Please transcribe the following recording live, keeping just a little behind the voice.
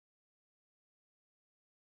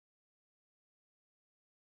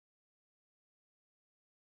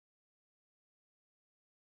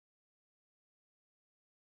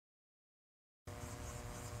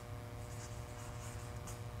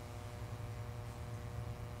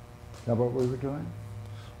that what we were doing?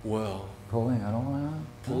 Well, Pulling it all out?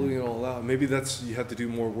 pulling it all out. Maybe that's, you have to do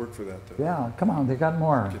more work for that, though. Yeah, come on, they got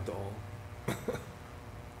more. Get the all.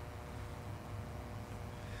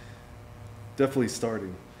 Definitely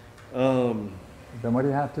starting. Then what do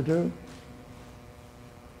you have to do?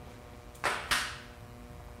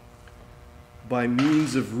 By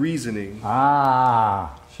means of reasoning,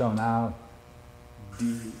 So now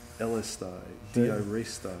de-elastai.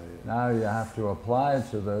 now you have to apply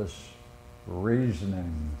to this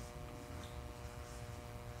reasoning.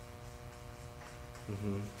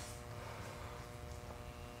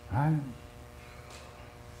 Right?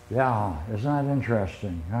 Yeah, isn't that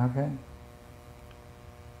interesting? Okay.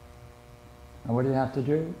 And what do you have to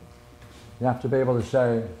do? You have to be able to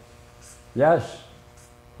say, yes,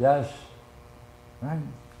 yes, right?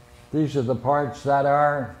 These are the parts that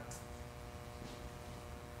are.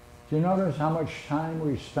 Do you notice how much time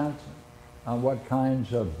we spent on what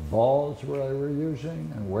kinds of balls we were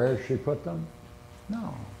using and where she put them?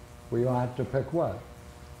 No. We all had to pick what?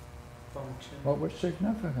 Function. What was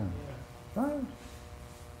significant, right?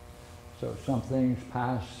 So some things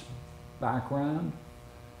pass background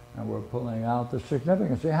and we're pulling out the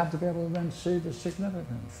significance. You have to be able to then see the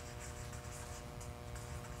significance.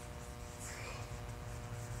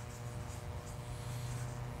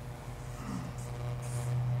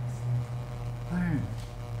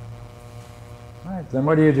 Right, then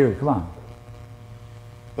what do? Come on.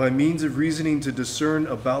 By means of reasoning to discern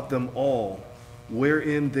about them all,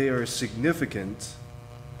 wherein they are significant,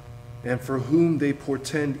 and for whom they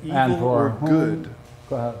portend evil or good.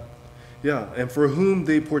 Go ahead. Yeah, and for whom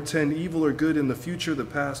they portend evil or good in the future, the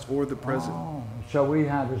past, or the present. Oh, so we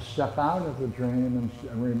had to step out of the dream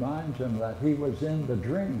and remind him that he was in the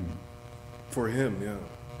dream. For him, yeah.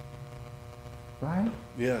 Right?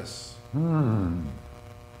 Yes.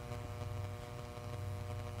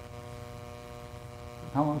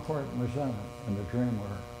 How important was that in the dream work?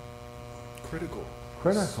 Critical.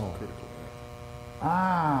 Critical. Critical,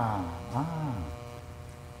 Ah.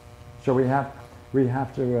 So we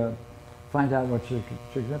have to find out what's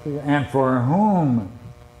significant and for whom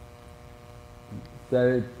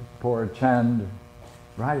they portend,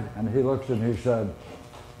 right? And he looks and he said,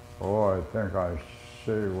 "Oh, I think I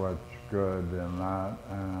see what's good in that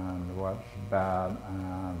and what's bad,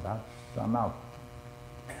 and that's I'm out."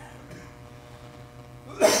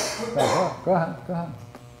 Go ahead.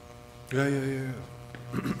 Yeah.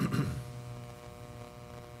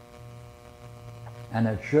 And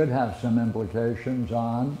it should have some implications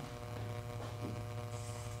on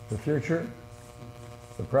the future,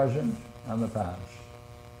 the present, and the past.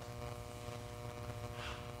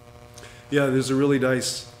 Yeah, there's a really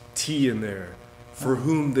nice T in there. For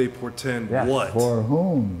whom they portend what? For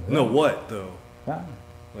whom? No, what though? Yeah.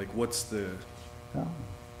 Like what's the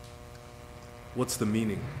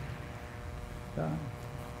meaning? Yeah.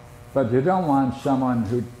 But you don't want someone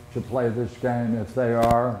to play this game if they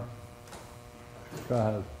are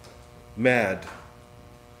mad.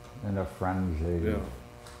 In a frenzy. Yeah.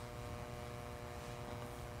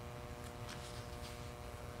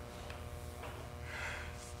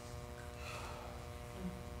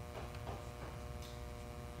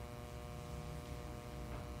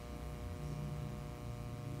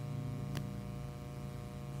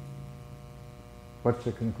 What's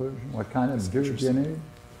the conclusion? What kind of dude do you need?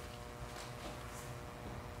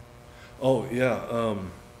 Oh, yeah.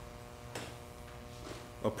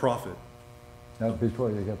 A prophet. No,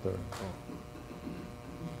 before you get there.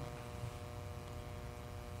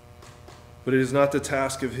 But it is not the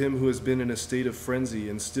task of him who has been in a state of frenzy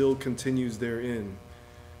and still continues therein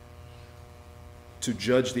to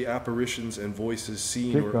judge the apparitions and voices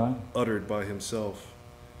seen or uttered by himself.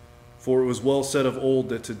 For it was well said of old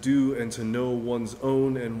that to do and to know one's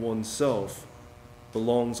own and oneself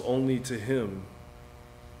belongs only to him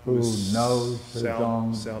who knows his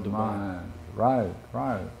own sound of mind. Right.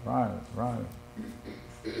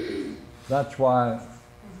 That's why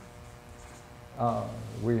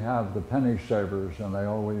we have the penny savers, and they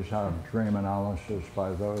always have dream analysis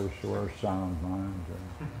by those who are sound mind.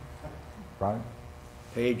 Right?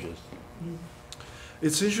 Pages.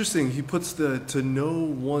 It's interesting. He puts the to know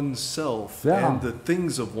oneself and the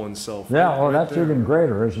things of oneself. Yeah, well, that's there. Even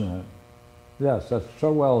greater, isn't it? Yes, that's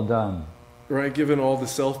so well done. Right, given all the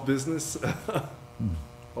self business.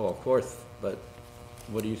 Oh, of course, but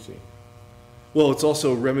what do you see? Well, it's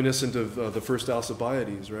also reminiscent of the first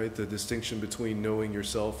Alcibiades, right? The distinction between knowing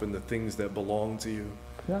yourself and the things that belong to you.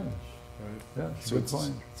 Yes. Right? Yes, so good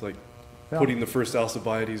point. It's like putting the first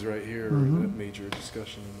Alcibiades right here, that major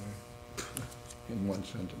discussion in there. In one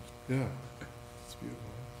sentence. Yeah, it's beautiful.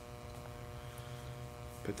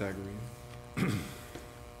 Pythagorean.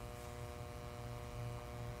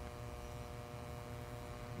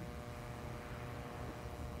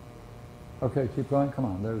 Okay, keep going. Come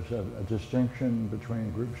on. There's a distinction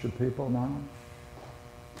between groups of people now.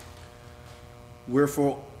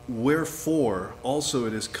 Wherefore also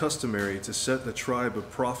it is customary to set the tribe of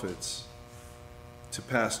prophets to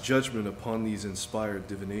pass judgment upon these inspired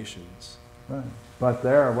divinations. Right. But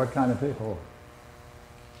they're what kind of people?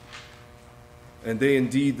 And they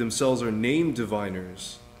indeed themselves are named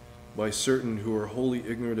diviners by certain who are wholly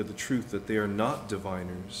ignorant of the truth that they are not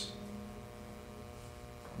diviners,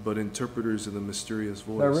 but interpreters of the mysterious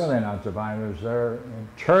voice. They're really not diviners, they're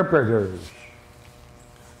interpreters.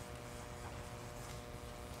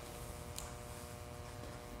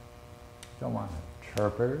 Don't want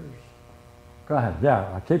interpreters. Go ahead,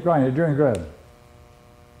 yeah, keep going, you're doing good.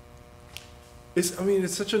 It's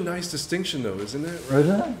such a nice distinction though, isn't it? Right?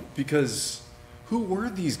 Isn't it? Because who were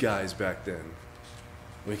these guys back then?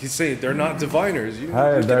 We can say they're not diviners. You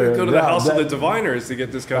Hey, can't go to the house of the diviners to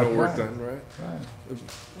get this kind of work done, right? Right.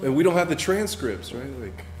 And we don't have the transcripts, right?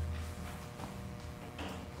 Like,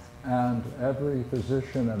 and every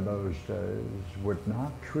physician in those days would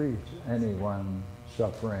not treat anyone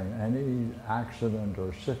suffering any accident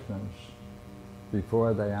or sickness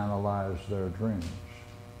before they analyzed their dreams.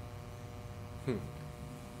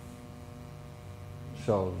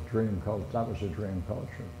 So dream culture, that was a dream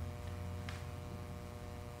culture.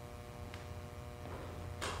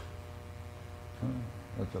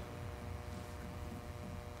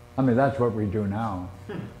 That's what we do now.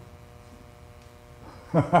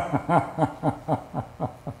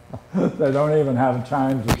 They don't even have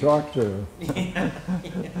time to talk to.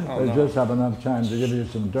 They just have enough time to give you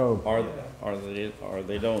some dope. Or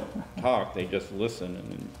they don't talk, they just listen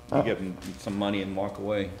and you give them some money and walk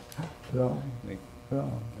away. Yeah.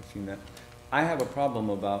 I've seen that. I have a problem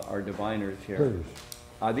about our diviners here.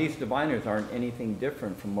 Please. These diviners aren't anything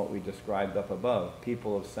different from what we described up above.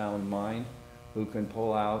 People of sound mind who can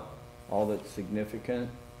pull out all that's significant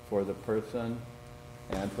for the person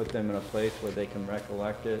and put them in a place where they can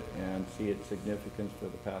recollect it and see its significance for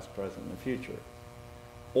the past, present, and the future.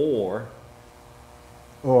 Or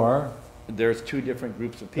there's two different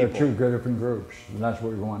groups of people. There are two different groups, and that's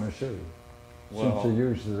what we want to see. Well, Since he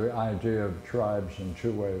uses the idea of tribes in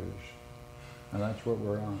two ways. And that's what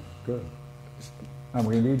we're on. Good. And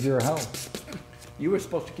we need your help. you were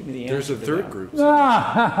supposed to give me the answer. there's a to third that. group.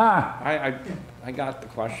 I got the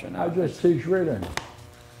question. I just teach reading.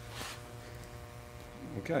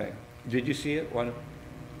 Okay. Did you see it? What?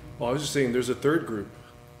 Well, I was just saying there's a third group.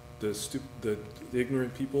 The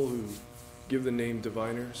ignorant people who give the name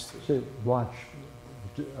diviners. See, watch.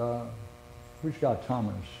 Who's got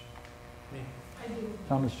Thomas? Me.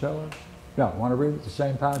 Thomas Taylor? Yeah, want to read the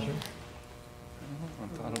same passage? I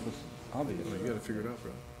thought it was obvious. Oh, you got to figure it out,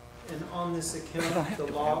 bro. And on this account, the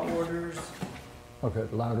law orders, Okay,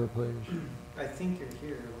 louder, please. I think you're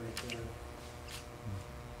here, right there.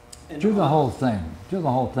 And Do the on- whole thing. Do the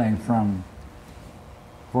whole thing from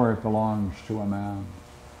 "For it belongs to a man."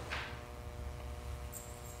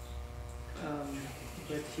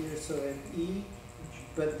 But here, so at E,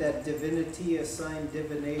 but that divinity assigned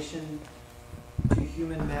divination to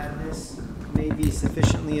human madness may be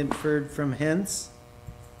sufficiently inferred from hence,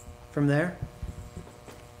 from there.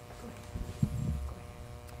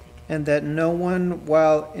 And that no one,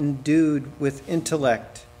 while endued with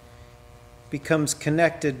intellect, becomes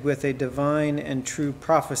connected with a divine and true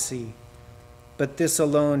prophecy, but this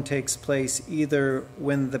alone takes place either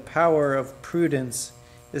when the power of prudence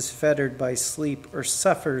is fettered by sleep or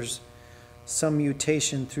suffers some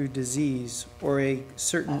mutation through disease or a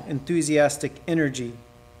certain enthusiastic energy.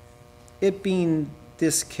 It being in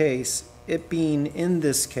this case,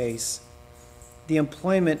 the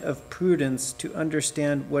employment of prudence to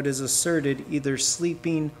understand what is asserted either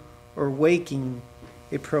sleeping or waking,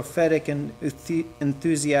 a prophetic and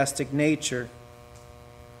enthusiastic nature,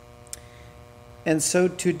 and so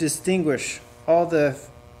to distinguish all the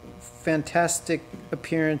fantastic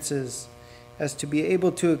appearances as to be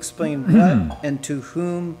able to explain what and to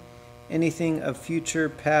whom anything of future,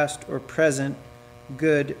 past, or present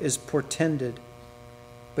good is portended.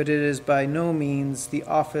 But it is by no means the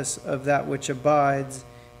office of that which abides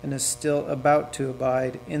and is still about to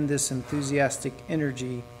abide in this enthusiastic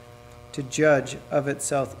energy to judge of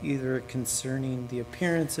itself either concerning the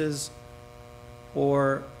appearances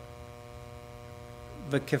or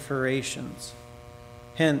vociferations.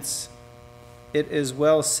 Hence, it is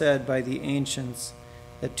well said by the ancients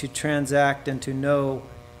that to transact and to know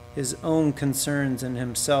his own concerns in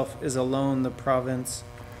himself is alone the province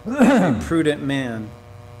of a prudent man,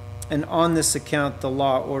 And on this account, the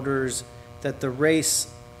law orders that the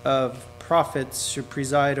race of prophets should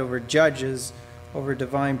preside over judges, over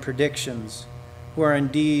divine predictions, who are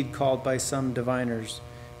indeed called by some diviners.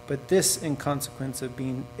 But this in consequence of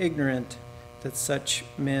being ignorant that such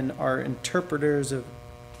men are interpreters of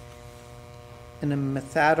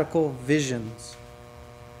mathematical visions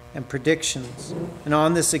and predictions, and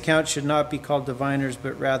on this account should not be called diviners,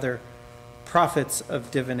 but rather prophets of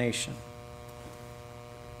divination.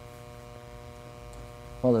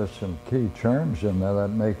 Well, there's some key terms in there that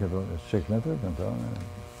make it significant, don't they?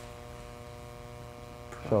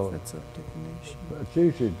 Prophets of divination. It's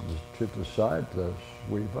easy to decide this.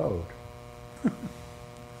 We vote.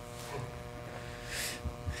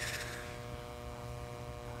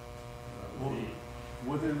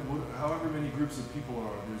 However many groups of people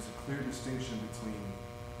are, there's a clear distinction between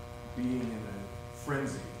being in a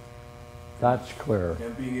frenzy. That's clear.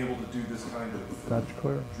 And being able to do this kind of That's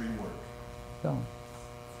clear. dream work. Yeah.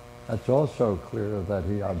 That's also clear that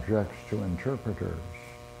he objects to interpreters.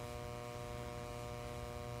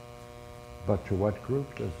 But to what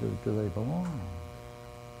group do they belong?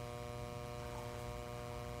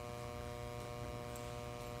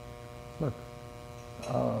 Look,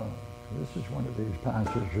 this is one of these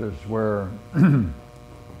passages where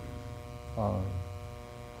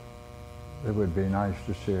it would be nice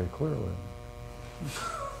to see it clearly.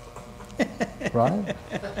 Right?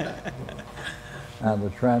 And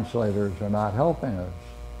the translators are not helping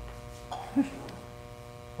us.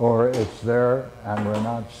 Or it's there and we're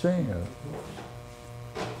not seeing it.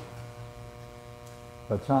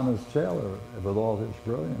 But Thomas Taylor, with all his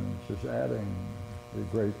brilliance, is adding the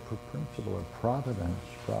great principle of providence.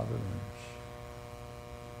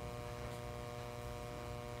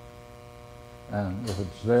 And if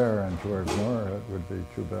it's there and to ignore it would be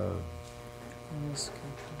too bad.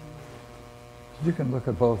 You can look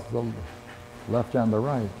at both the left and the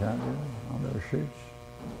right, can't you, on their sheets?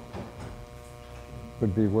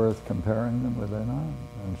 Would be worth comparing them, would they not?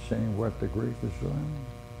 And seeing what the Greek is doing.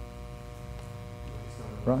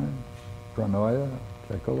 Right? Pronoia,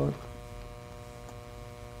 take a look.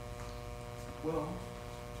 Well,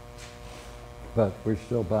 but we're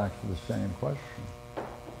still back to the same question.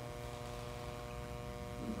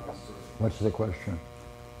 What's the question?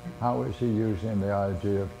 How is he using the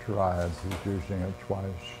idea of tribe? He's using it twice.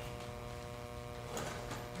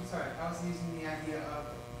 I'm sorry, I was using the idea of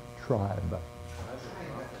Tribe.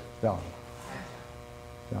 Yeah.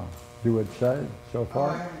 Yeah. You would say so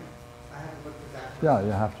far? I haven't looked at that. Yeah,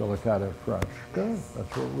 you have to look at it fresh. Good.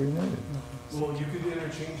 That's what we need. well, you could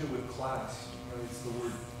interchange it with class. Right? It's the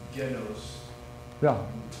word genos. Yeah.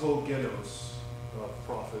 Genos of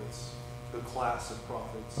prophets. The class of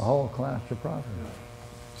prophets. The whole class of prophets. Yeah.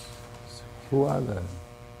 Who are they?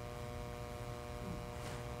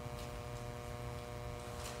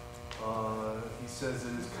 He says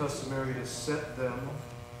it is customary to set them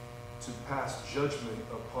to pass judgment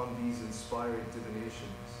upon these inspired divinations.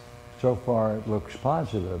 So far it looks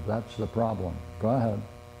positive. That's the problem. Go ahead.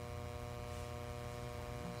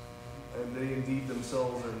 And they indeed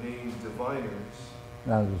themselves are named diviners.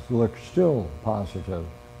 Now it looks still positive.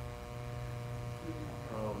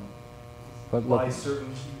 But By look.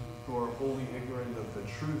 certain who are wholly ignorant of the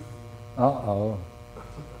truth. Uh-oh.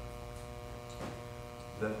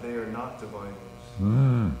 That they are not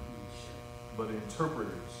diviners, but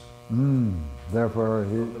interpreters. Therefore,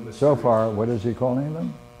 so far, what is he calling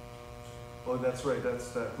them? Oh, that's right. That's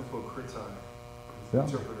that hypocritai, Yeah.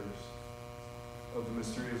 interpreters of the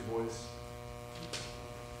mysterious voice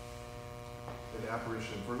and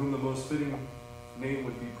apparition, for whom the most fitting name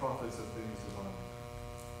would be prophets of things divine.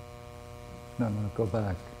 No, go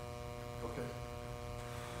back. Okay.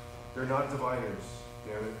 They're not diviners,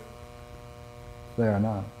 damn it. They are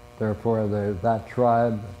not. Therefore, that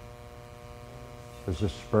tribe is a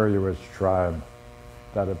spurious tribe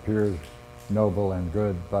that appears noble and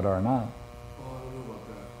good, but are not. Oh, I don't know about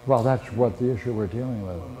that. Well, that's what the issue we're dealing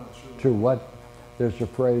with. I'm not sure. To what? There's a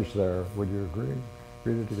phrase there. Would you agree?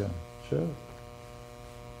 Read it again. Sure.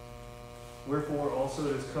 Wherefore also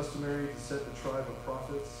it is customary to set the tribe of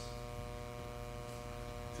prophets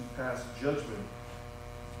to pass judgment.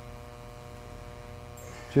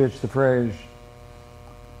 See, it's the phrase,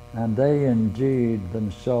 and they indeed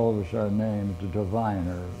themselves are named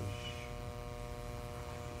diviners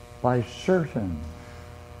by certain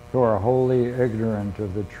who are wholly ignorant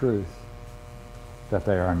of the truth, that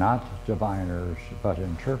they are not diviners, but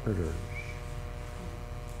interpreters.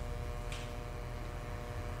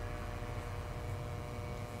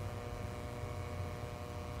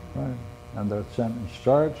 Right? And the sentence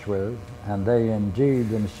starts with, and they indeed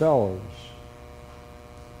themselves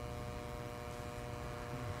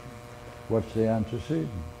What's the antecedent?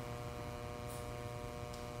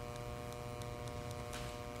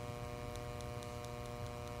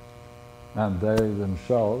 And they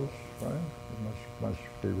themselves, right, must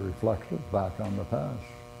be reflected back on the past.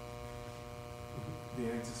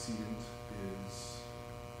 The antecedent is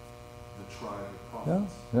the tribe of Yeah,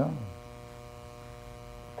 prophets. yeah.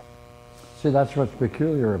 See, that's what's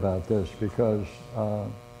peculiar about this, because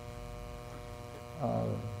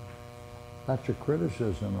that's a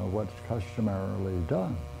criticism of what's customarily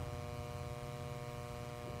done.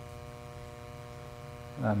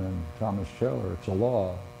 And in Thomas Taylor, it's a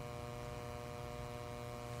law.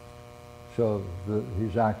 So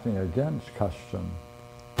he's acting against custom.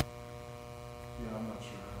 Yeah, I'm not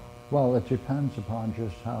sure how. Well, it depends upon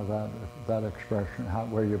just how that expression,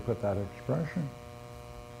 where you put that expression.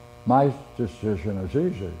 My decision is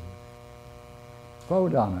easy.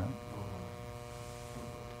 Vote on it.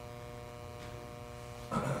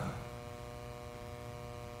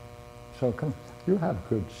 So come, you have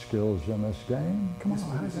good skills in this game. Come Yes, on,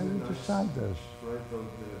 but how isn't do it you nice? decide this? Right, the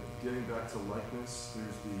getting back to likeness,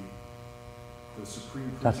 there's the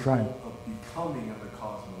supreme That's principle right. of becoming in the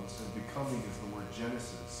cosmos, and becoming is the word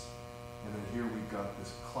Genesis. And then here we've got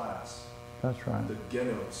this class, That's right. the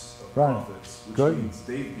genos of Right. prophets, which Good. means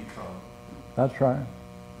they've become, That's right.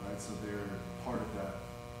 right? So they're part of that,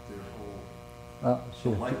 their whole,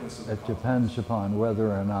 See, the likeness of the it cosmos. depends upon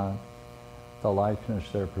whether or not the likeness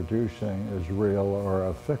they're producing is real or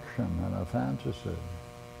a fiction and a fantasy.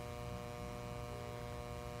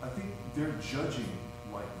 I think they're judging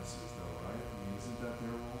likenesses though, right? I mean, isn't that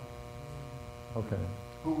their role? Okay.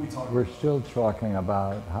 Who are we talking We're about? still talking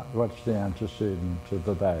about what's the antecedent to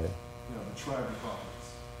the they, You know, the tribe of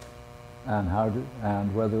prophets. and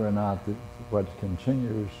and whether or not what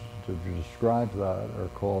continues to describe that are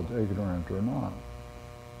called ignorant or not.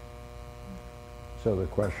 So the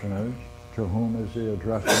question is, to whom is he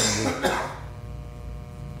addressing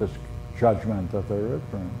this judgment that they're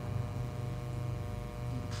ignorant?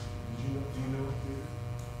 Do you know, Peter?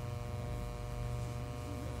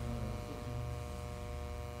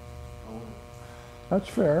 Oh, That's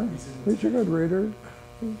fair. He's a good reader.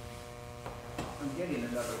 I'm getting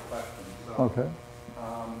another question, so. Okay.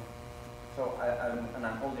 So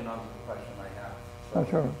I'm holding on to the question I have. So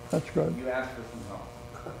That's all right. That's good. you asked for some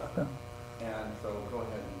help. And so go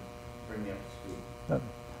ahead and bring me up to speed.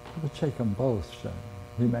 We'll take them both, then.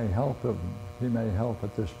 He may help him. He may help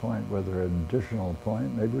at this point with an additional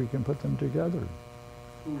point. Maybe we can put them together.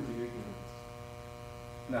 who are the ignorant?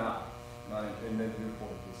 No, not And then your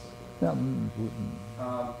point is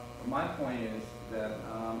Yeah. my point is that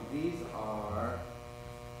these are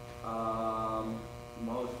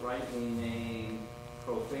most rightly named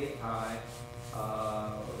propheti,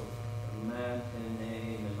 meant in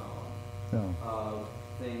name and all, Yeah. of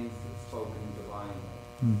things that's spoken divinely.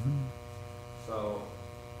 Mm-hmm. So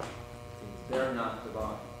they're not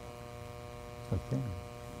divine. That's right.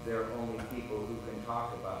 They're only people who can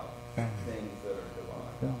talk about things that are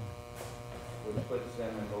divine, Yeah. which puts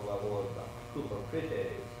them in the level of the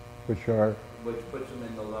hypocrites, Which are, which puts them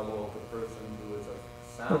in the level of the person who is of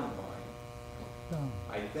sound mind, yeah.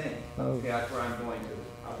 I think. Oh. See, that's where I'm going to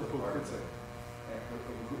the upper part of it.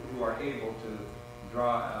 Who are able to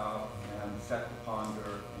draw out and set to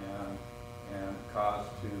ponder and cause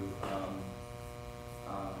to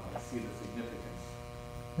see the significance.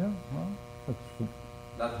 Yeah, well,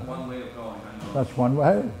 That's one way of going, I know. that's one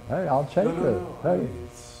way. Hey, I'll take it. No. I Hey, mean,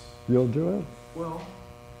 it's, you'll do it? well,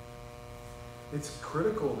 it's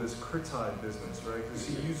critical, this kritai business, right? Because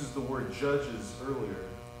he uses the word judges earlier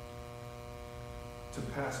to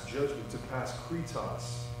pass judgment, to pass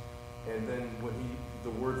kritos. And then when the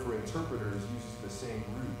word for interpreters uses the same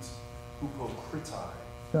root, hupokritai.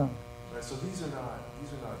 Yeah. Right? So these are not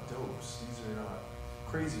dopes. These are not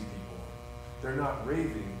crazy people. They're not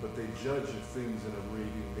raving, but they judge of things in a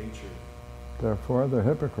raving nature. Therefore, they're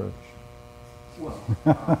hypocrites. Well,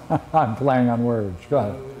 I'm playing on words. Go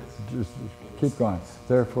ahead. it's- Just keep going.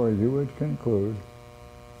 Therefore, you would conclude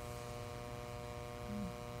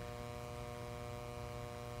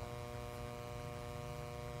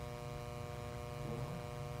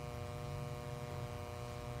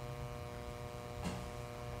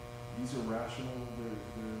these are rational.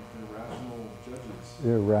 They're rational judges.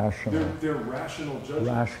 irrational. They're rational judges.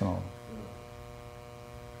 Rational.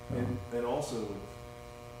 Yeah. And also,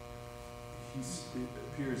 it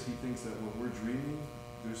appears he thinks that when we're dreaming,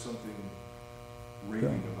 there's something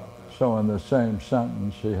raving about that. So in the same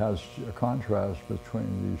sentence, he has a contrast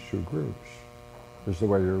between these two groups, is the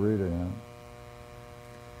way you're reading it.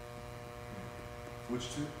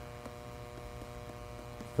 Which two?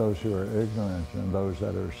 those who are ignorant and those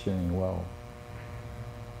that are seeing well.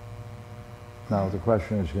 Now the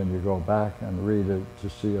question is, can you go back and read it to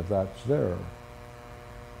see if that's there?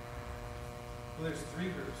 Well, there's 3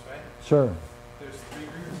 groups, right? Sure. There's 3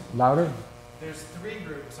 groups. Louder? There's 3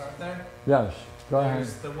 groups, aren't there? Yes. Go ahead.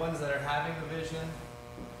 There's the ones that are having the vision,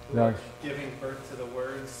 who Yes. are giving birth to the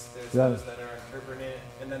words. There's Yes. those that are interpreting it,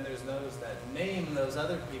 and then there's those that name those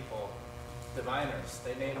other people diviners.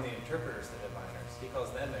 They name the interpreters the diviners. He calls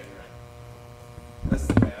them ignorant. That's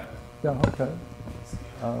the way I Yeah, okay.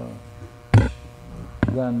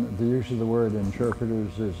 Then the use of the word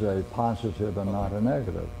interpreters is a positive and not a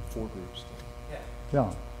negative. 4 groups. Yeah.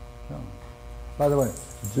 Yeah, yeah. By the way,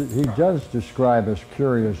 he does describe a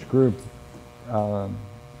curious group that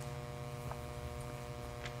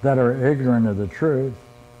are ignorant of the truth,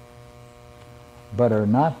 but are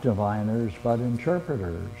not diviners, but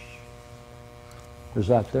interpreters. Is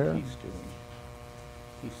that there? He's doing.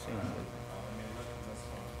 He's saying that.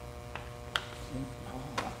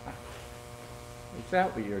 Is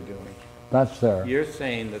that what you're doing? That's there. You're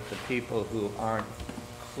saying that the people who aren't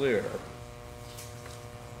clear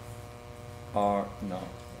are, no.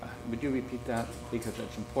 Would you repeat that? Because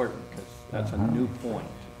it's important, because that's a new point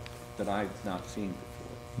that I've not seen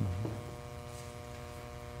before.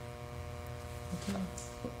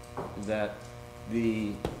 That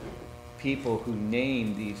the people who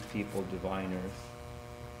name these people diviners,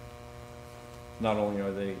 not only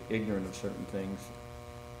are they ignorant of certain things,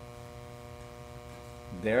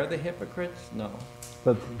 they're the hypocrites? No.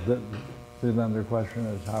 But then the question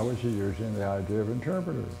is, how is he using the idea of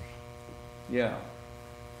interpreters? Yeah.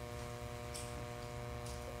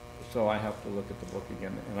 So I have to look at the book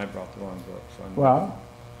again, and I brought the wrong book, so I'm... Well,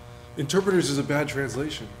 Interpreters is a bad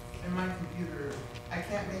translation. In my computer, I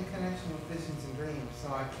can't make connection with visions and dreams, so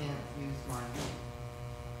I can't use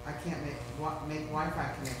I can't make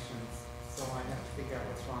Wi-Fi connections, so I have to figure out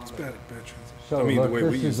what's wrong It's with it. bad translation. so I mean, look, the way we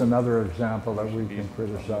this use is it. another example that we can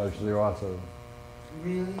criticize the author.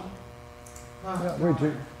 Really? Oh, Yeah, we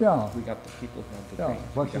do. Yeah, We got the people who have the yeah. dreams.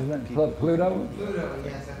 What's We his got the name? people who Pluto? Pluto,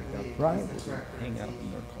 yes, I believe. Right. He's the correct hang out pronunciation.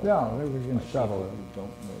 and they're called Yeah, maybe we can by settle people it. who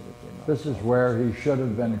don't know that they're not This is called. where he should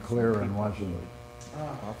have been clear and wasn't. Oh.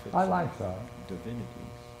 Prophets I and like that.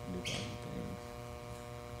 Divinities, divine things.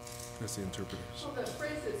 That's the interpreters. Well, the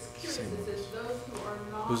phrase that's curious Same is that those who are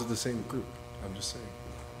not, Those are the same group. I'm just saying.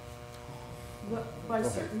 by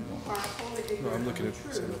certain, are wholly No, I'm ignorant of looking the at the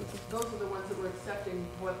same other truth, thing. those are the ones that we're accepting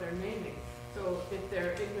what they're naming. So if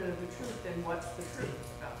they're ignorant of the truth, then what's the truth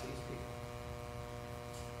about these people?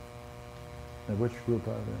 And which group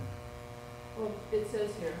are they? Well, it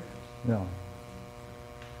says here, Yeah.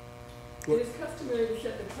 What- it is customary to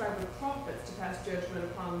set the tribe of prophets to pass judgment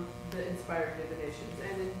upon the inspired divinations,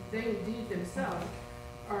 and they indeed themselves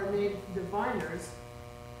are named diviners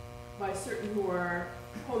by certain who are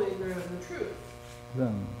wholly ignorant of the truth.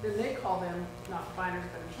 Then, Then they call them not diviners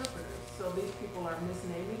but interpreters. So these people are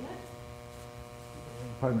misnaming it?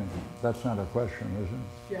 pardon me, that's not a question, is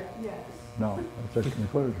it? Yeah, yes. No, it's a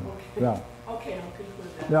conclusion. Okay. Yeah, Okay, I'll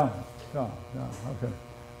conclude that. yeah, okay.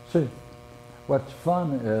 See, what's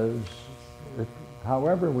fun is,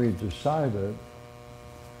 however we decide it,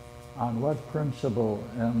 on what principle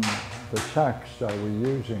in the text are we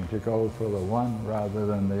using to go for the one rather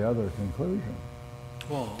than the other conclusion?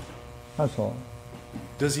 Well, That's all.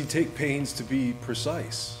 does he take pains to be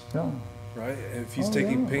precise? Yeah, Right? And if he's Oh,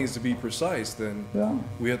 taking yeah. pains to be precise, then yeah,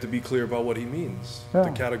 we have to be clear about what he means, Yeah.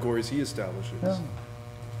 the categories he establishes.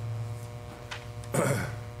 yeah.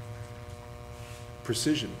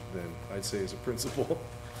 Precision, then, I'd say, is a principle.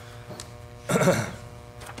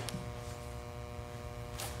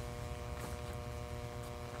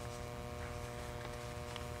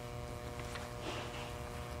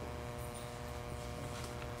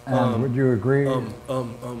 And would you agree?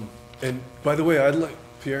 And by the way, I'd like,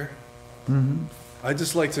 Pierre, Mhm. I'd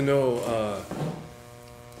just like to know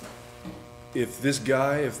if this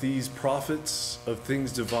guy, if these prophets of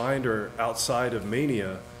things divine are outside of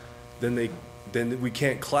mania, then we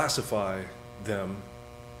can't classify them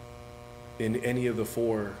in any of the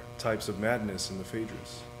 4 types of madness in the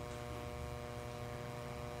Phaedrus.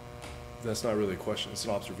 That's not really a question, it's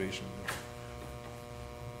an observation.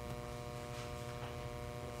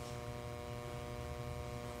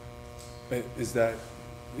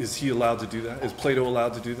 Is he allowed to do that? Is Plato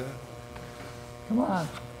allowed to do that? Come on.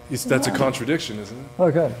 That's a contradiction, isn't it?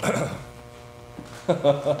 Okay.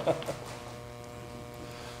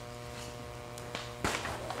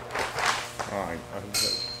 All right,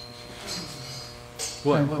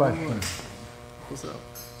 Same question. What's up?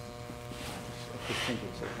 I just think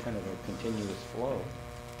it's a kind of a continuous flow.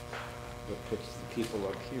 that puts the people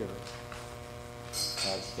up here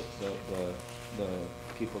as the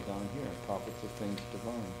people down here, prophets of things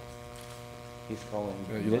divine. He's calling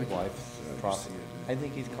midwives prophets. I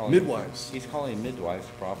think he's calling midwives. He's calling midwives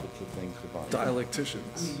prophets of things divine.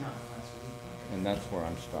 Dialecticians. And that's where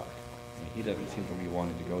I'm stuck. He doesn't seem to be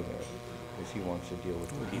wanting to go there because he wants to deal with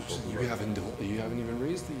the people. You haven't even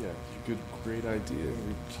raised it yet. Good, great idea.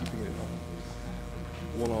 We're keeping it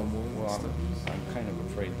one-on-one. Well, I'm kind of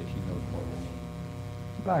afraid that he knows more than me.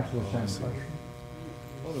 Back to the same question.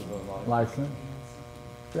 Well, there's a lot of License.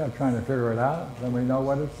 Yeah, trying to figure it out, then we know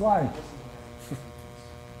what it's like.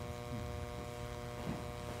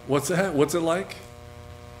 What's that? What's it like?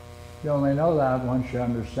 You only know that once you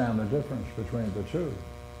understand the difference between the two.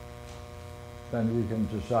 Then you can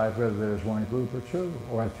decide whether there's one group or two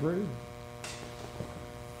or three.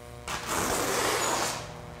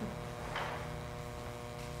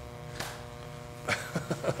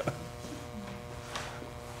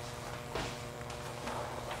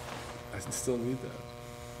 I still need that.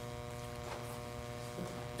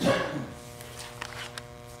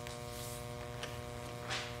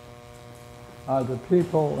 The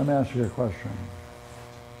people, let me ask you a question.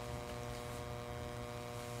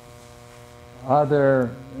 Are there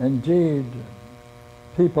indeed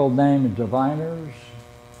people named diviners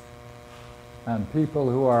and people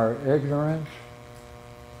who are ignorant,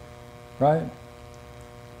 right,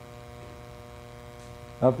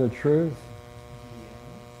 of the truth?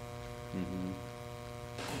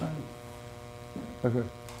 Okay.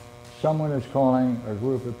 Someone is calling a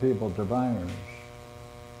group of people diviners.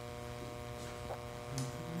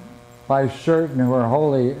 By certain who are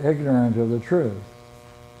wholly ignorant of the truth.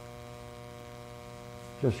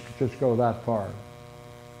 Just go that far.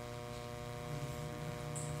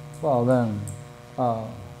 Well then,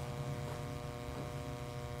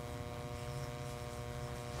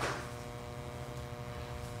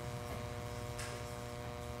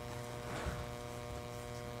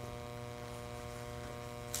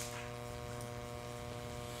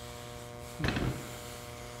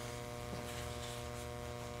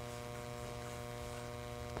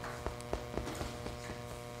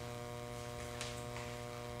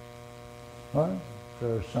 well,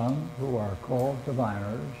 there are some who are called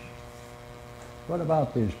diviners. What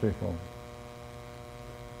about these people?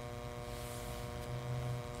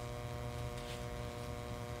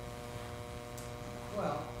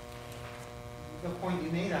 Well, the point you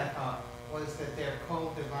made, I thought, was that they're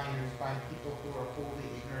called diviners by people who are wholly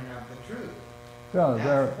ignorant of the truth. Yeah, That's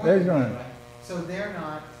they're the point you made, ignorant. right? So they're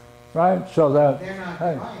not, Right? So that, they're not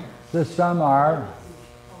hey, diviners. the some are,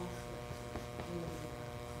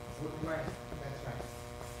 Right, that's right.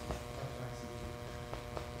 That's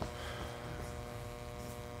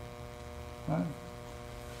right. right?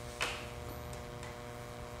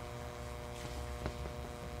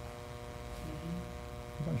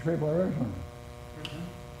 A bunch of people are ignorant.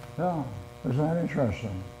 Yeah, isn't that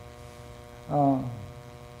interesting?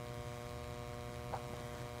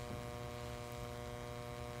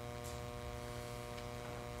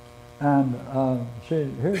 And see,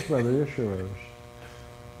 here's where the issue is.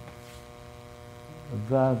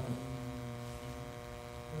 That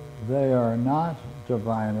they are not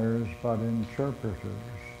diviners, but interpreters.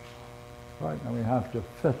 Right? And we have to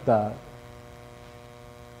fit that.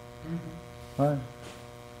 Right?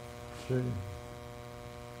 See?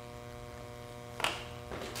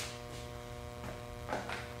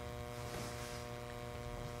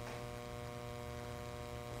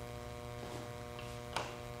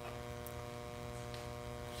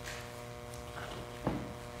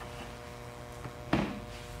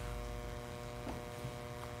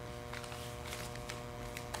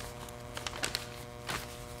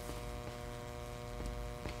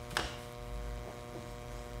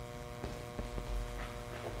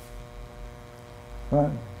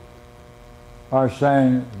 Right? Are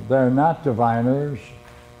saying they're not diviners.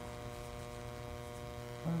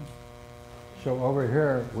 So over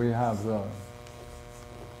here we have the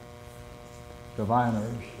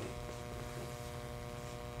diviners.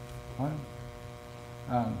 Right?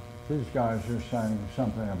 And these guys are saying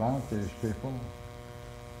something about these people.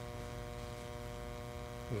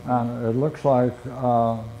 And it looks like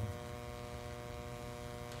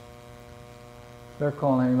they're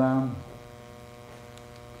calling them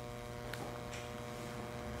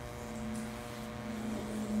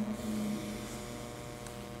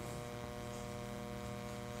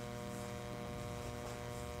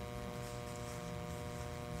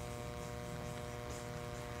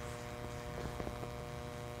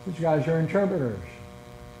these guys are interpreters.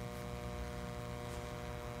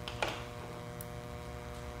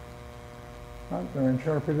 Right? right? They're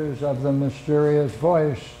interpreters of the mysterious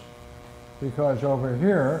voice, because over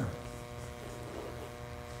here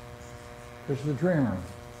is the dreamer.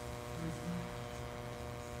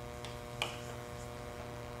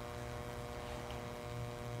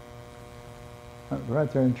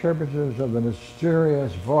 Right, they're interpreters of the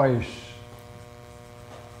mysterious voice.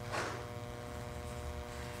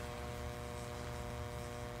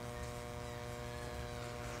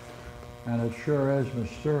 And it sure is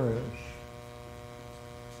mysterious.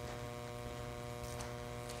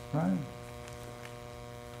 Right?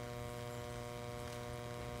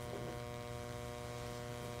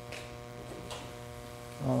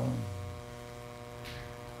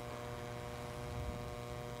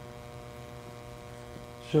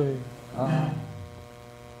 See,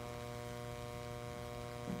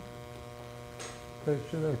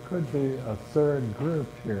 there could be a third group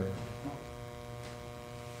here.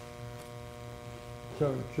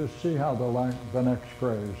 So just see how the next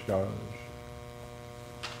phrase goes.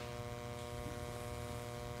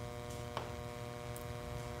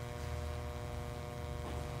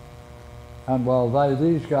 And while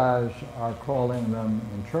these guys are calling them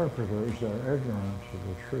interpreters, they're ignorant of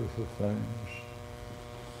the truth of things.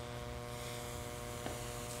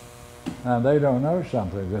 And they don't know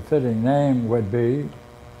something. The fitting name would be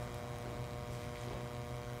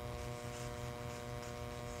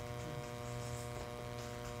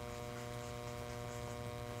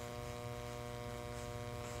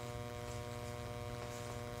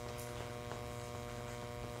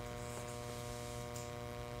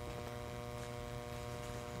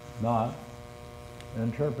not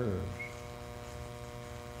interpreters.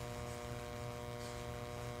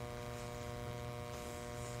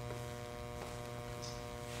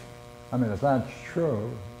 I mean, if that's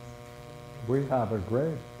true, we have a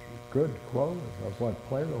good quote of what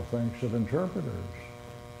Plato thinks of interpreters.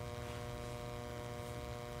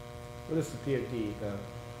 What is the PhD?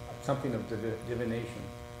 Something of divination.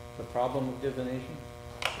 The problem of divination?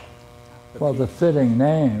 Well, the fitting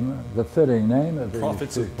name of these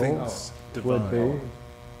Prophets of people things would divine. be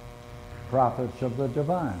prophets of the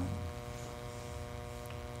divine.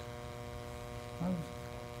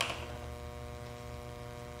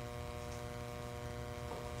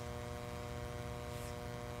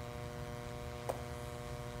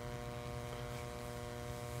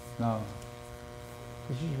 Now,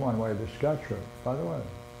 this is one way to sketch it, by the way.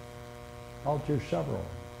 I'll do several.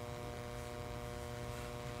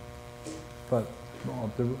 But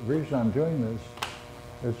the reason I'm doing this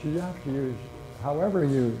is you have to use,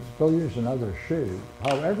 they'll use another sheet.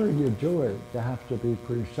 However you do it, you have to be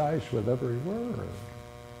precise with every word.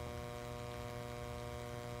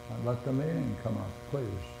 And let the meaning come up, please.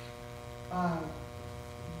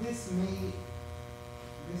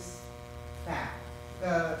 This fact,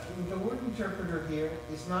 the word interpreter here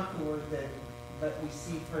is not the word that we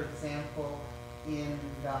see, for example, in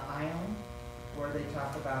the Ion, where they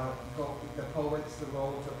talk about the poets, the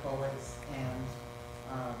roles of poets, and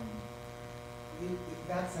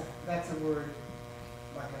that's a word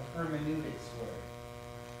like a hermeneutics word,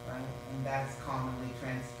 right? And that's commonly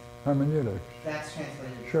Hermeneutics. that's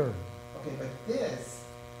translated. Sure. Okay, but this,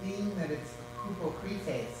 being that it's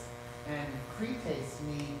hypokrites, and krites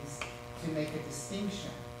means to make a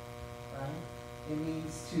distinction, right? It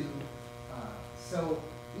means to, so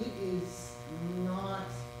it is not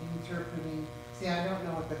interpreting. See, I don't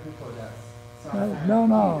know what the hypo does. So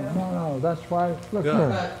No. That's why. Look Yeah.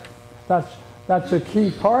 here. That's a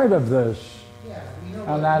key part of this, Yeah, we know.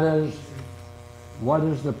 and that is, what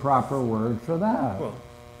is the proper word for that? Well,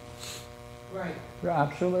 Right. You're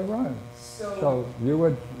absolutely right. So So you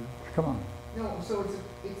would, come on. no. So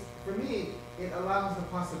it's for me. It allows the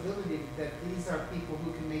possibility that these are people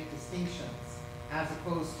who can make distinctions, as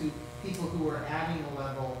opposed to people who are adding a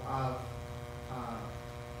level of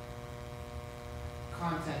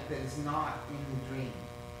content that is not in the dream,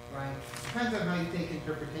 right? Depends on how you take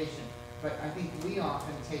interpretation, but I think we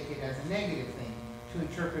often take it as a negative thing. To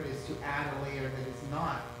interpret is to add a layer that is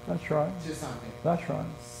not That's right. to something. That's right.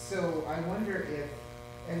 So I wonder if,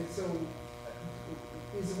 and so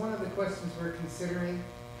is one of the questions we're considering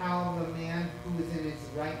how the man who is in his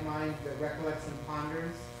right mind that recollects and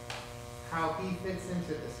ponders, how he fits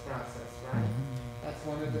into this process, right? That's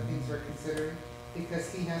one of the things we're considering,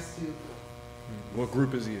 because he has to, what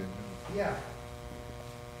group is he in? yeah.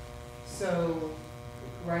 So,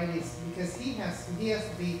 right, is because he has to be of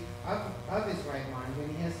his right mind,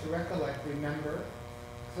 and he has to recollect, remember.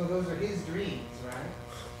 So those are his dreams, right?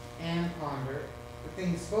 And ponder the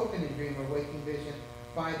things spoken in dream or waking vision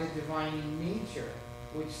by the divine nature,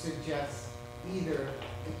 which suggests either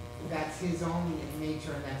that's his own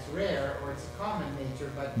nature and that's rare, or it's a common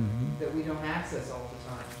nature, but that we don't access all the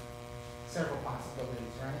time. Several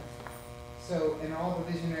possibilities, right? So in all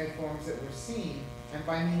the visionary forms that we're seeing, and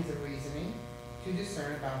by means of reasoning, to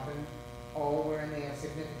discern about them all wherein they are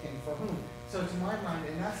significant for whom. So to my mind,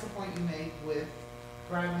 and that's the point you made with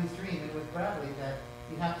Bradley's dream and with Bradley, that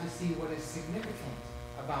you have to see what is significant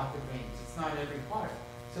about the dreams. It's not every part.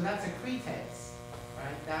 So that's a cretes,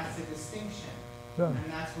 right? That's a distinction. Yeah.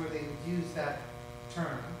 And that's where they would use that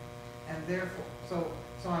term. And therefore, so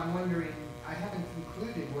I'm wondering, I haven't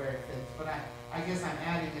concluded where it fits, but I guess I'm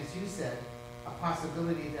adding, as you said, a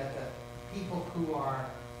possibility that the people who are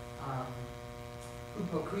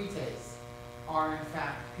hypocrites are in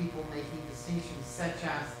fact people making distinctions such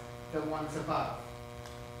as the ones above.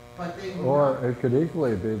 But they will Or not. it could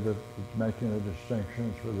equally be that it's making the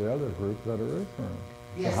distinctions for the other group that are ignorant.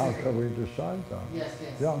 Yes, So how it can is. we decide that? Yes,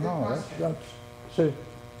 yes. Yeah, Good no, question. see,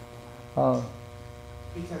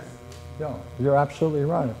 Because yeah, you're absolutely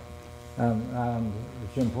right. And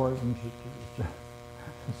it's important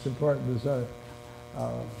it's important to say,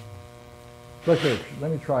 look here,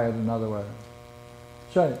 let me try it another way.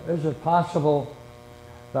 Say, is it possible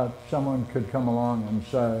that someone could come along and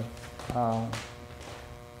say,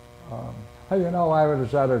 hey, you know, I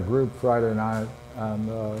was at a group Friday night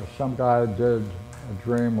and some guy did a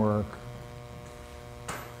dream work,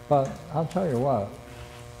 but I'll tell you what,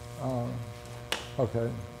 okay,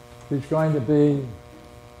 he's going to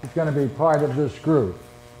be part of this group.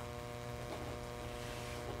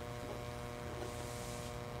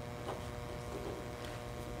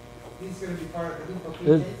 he's going to be part of the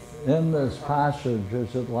hypocrites. In this passage,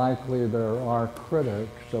 is it likely there are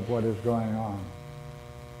critics of what is going on?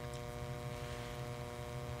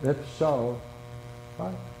 If so,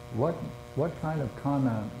 what kind of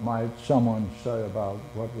comment might someone say about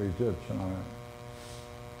what we did tonight?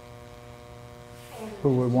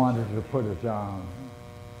 Who would want to put it down?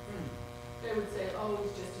 They would say, oh,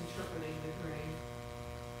 he's just interpreting the dream.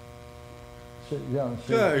 See, yeah,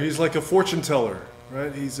 see, Yeah, he's like a fortune teller,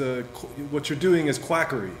 right? He's what you're doing is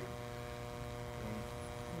quackery.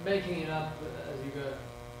 Making it up as you go.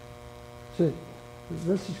 see,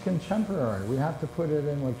 this is contemporary. We have to put it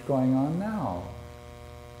in what's going on now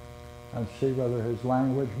and see whether his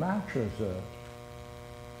language matches it.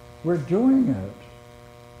 We're doing it.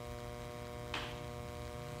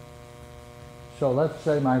 So let's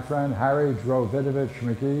say my friend Harry Drovidovich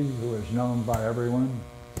McGee, who is known by everyone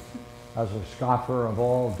as a scoffer of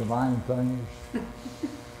all divine things,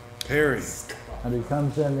 Harry. and he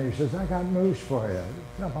comes in and he says, I got news for you.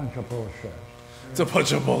 It's a bunch of bullshit. It's a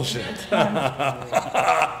bunch of bullshit.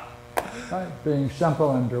 Right? Being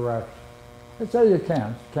simple and direct. And so you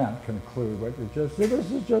can't conclude what you just did.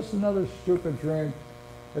 This is just another stupid dream.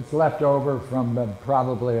 It's left over from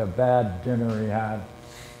probably a bad dinner he had.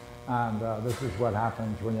 And this is what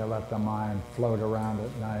happens when you let the mind float around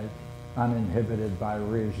at night, uninhibited by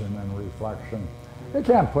reason and reflection. You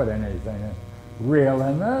can't put anything real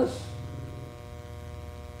in this.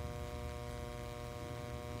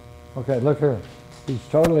 Okay, look here. He's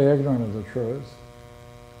totally ignorant of the truth.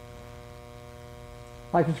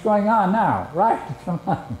 Like it's going on now, right? Come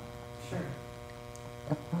on. Sure.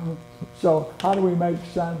 So how do we make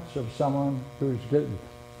sense of someone who's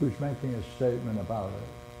making a statement about it?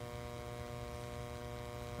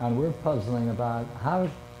 And we're puzzling about how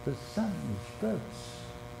the sentence fits.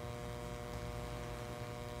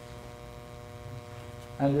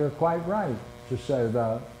 And you're quite right to say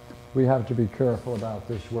that we have to be careful about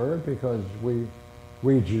this word because we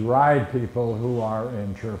deride people who are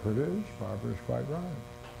interpreters. Barbara's quite right.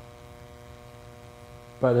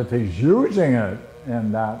 But if he's using it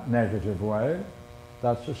in that negative way,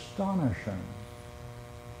 that's astonishing.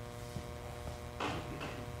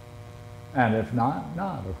 And if not,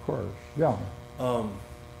 of course. Yeah.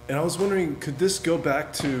 And I was wondering, could this go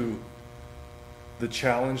back to the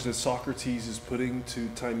challenge that Socrates is putting to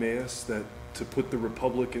Timaeus, that to put the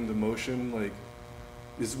republic into motion? Like,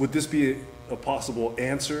 would this be a possible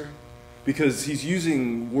answer? Because he's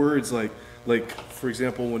using words like for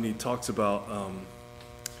example, when he talks about,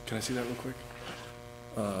 can I see that real quick?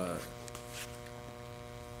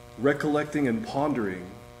 Recollecting and pondering.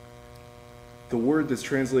 The word that's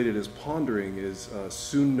translated as pondering is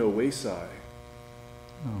sun noesai.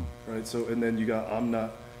 Oh. Right, so, and then you got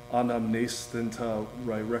anamnesthenta,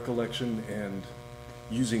 right, recollection, and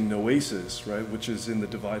using noesis, right, which is in the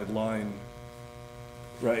divided line,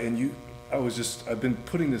 right, and I've been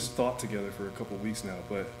putting this thought together for a couple of weeks now,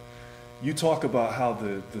 but you talk about how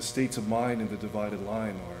the states of mind in the divided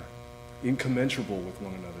line incommensurable with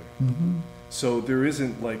one another. Mm-hmm. So there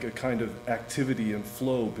isn't like a kind of activity and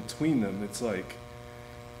flow between them. It's like,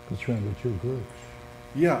 Between the two groups.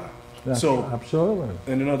 yeah. That's So, absolutely.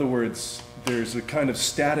 and in other words, there's a kind of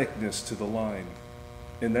staticness to the line.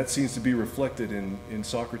 And that seems to be reflected in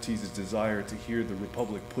Socrates' desire to hear the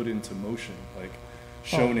Republic put into motion, like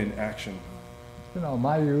shown in action. You know,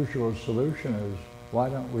 my usual solution is, why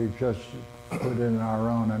don't we just put in our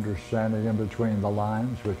own understanding in between the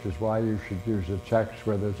lines, which is why you should use a text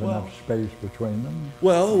where there's Well- enough space between them.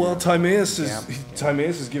 Well, Timaeus is Yeah.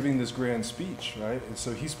 Timaeus is giving this grand speech, right? And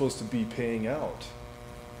so he's supposed to be paying out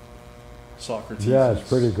Socrates. Yeah, it's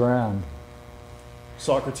pretty grand.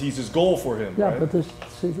 Socrates' goal for him, Yeah, right? but this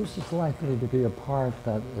is likely to be a part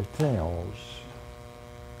that it fails.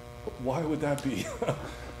 Why would that be?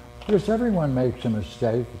 Because everyone makes a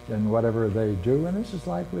mistake in whatever they do, and this is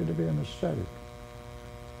likely to be a mistake.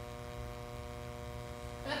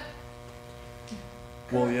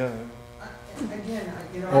 Well, yeah. Again,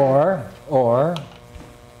 you know. Or,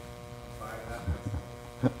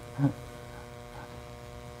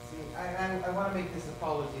 See, I want to make this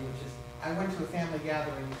apology, which is, I went to a family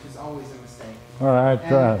gathering, which is always a mistake. all right,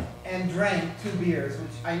 go ahead. And drank 2 beers,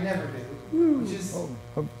 which I never do, which is,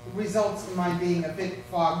 results in my being a bit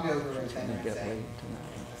fogged over, I think I'd say.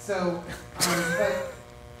 So, but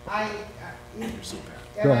You're so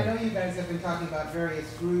bad. and I know you guys have been talking about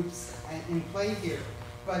various groups in play here,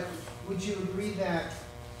 but would you agree that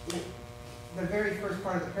the very first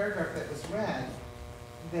part of the paragraph that was read,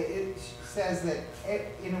 that it says that,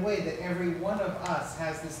 in a way, that every one of us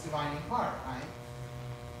has this divining part, right?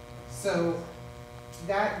 So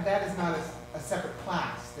that is not a separate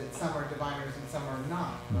class, that some are diviners and some are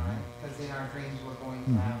not, right? Because in our dreams we're going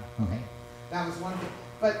to have, okay. That was one thing.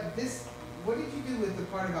 But this, what did you do with the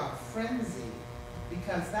part about frenzy?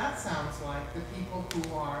 Because that sounds like the people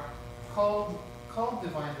who are called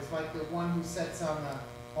diviners, like the one who sits on the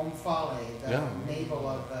omphale, the Yeah. navel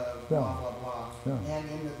of the blah blah blah, and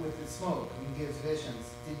with the smoke and gives visions.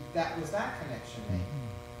 Was that connection made?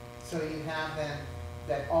 So you have then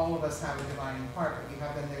that all of us have a divining part, but you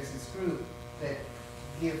have then there's this group that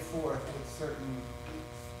give forth with certain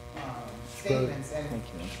statements and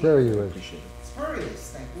Spurious.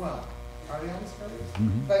 spurious things. Well, are they always spurious?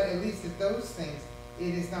 Mhm. But at least at those things,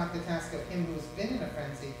 it is not the task of him who has been in a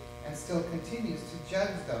frenzy and still continues to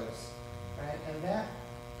judge those, right? And that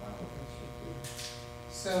probably should be.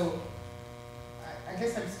 So, I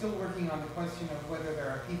guess I'm still working on the question of whether there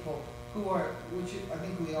are people who are, which I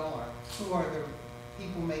think we all are, who are the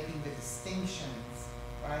people making the distinctions,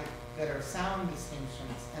 right? That are sound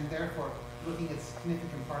distinctions, and therefore looking at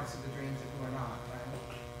significant parts of the dreams and who are not,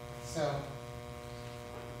 right? So,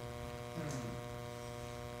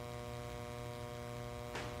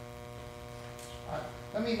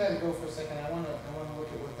 let me let it go for a second. I want to look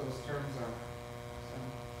at what those terms are. So,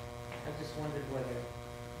 I just wondered whether.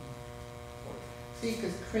 See,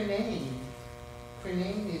 because crinane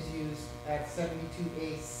is used at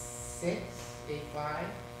 72A6, A5,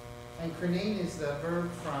 and crinane is the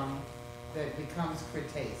verb from that becomes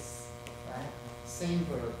krites, right? Same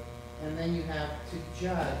verb, and then you have to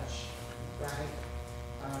judge, right?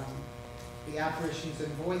 The apparitions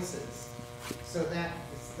and voices, so that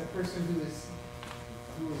the person who is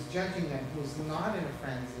judging them, who is not in a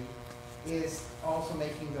frenzy, is also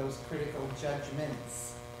making those critical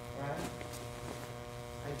judgments, right?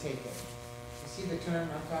 I take it. You see the term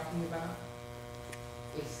I'm talking about?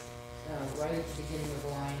 It's right at the beginning of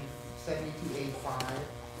line 72A5,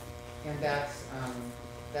 and that's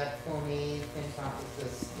that phone thing top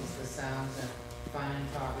is the sounds, and fine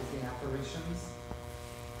top is the apparitions.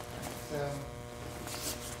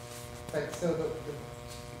 Right, so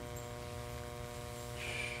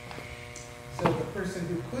the person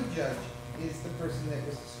who could judge is the person that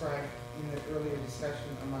was described in the earlier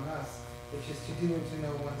discussion among us, which is to do and to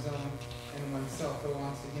know one's own and oneself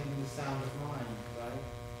belongs to him who is sound of mind, right?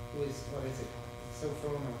 Who is, what is it?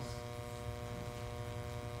 Sophronos.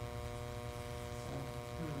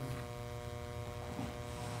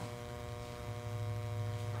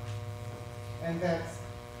 And that's,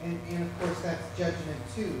 and of course that's judgment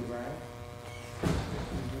too, right?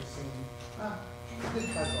 We're seeing,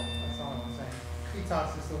 good puzzle, that's all I'm saying.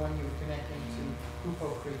 Kritos is the one you were connecting to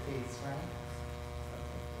Hypocrates, right?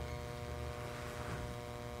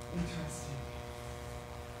 Interesting.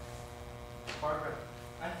 Barbara,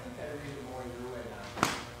 I think I read it more your way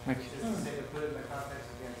now. Which is to say to put it in the context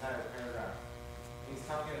of the entire paragraph. He's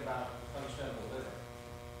talking about the function of the liver.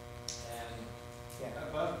 And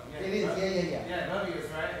above, above you is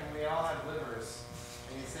right, and we all have livers.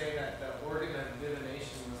 And he's saying that the organ of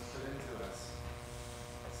divination was put into us.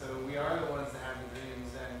 So we are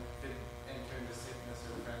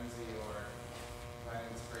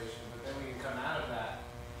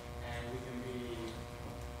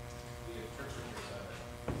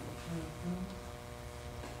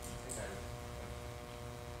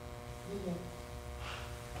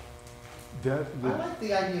I like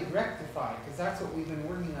the idea of rectify, because that's what we've been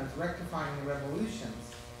working on, is rectifying the revolutions.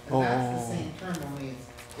 And Oh. that's the same term, only it's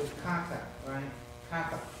with kata, right?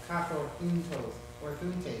 Kata or thuntos, or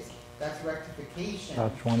thuntes. That's rectification.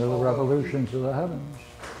 That's one of the Although- revolutions of the heavens.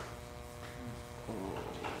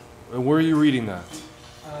 And where are you reading that?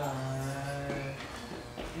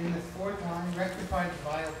 In the fourth line, rectify the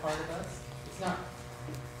vile part of us. It's not.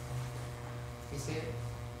 You see it?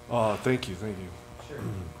 Thank you. Sure.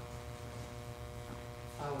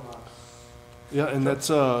 I'll, Yeah, and that's,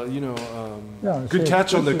 Yeah, good see,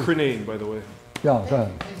 catch on the this is- crinane, by the way. Yeah, go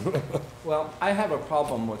ahead. Well, I have a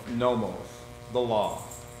problem with nomos, the law.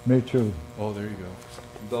 Me too. Oh, there you go.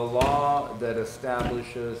 The law that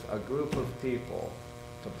establishes a group of people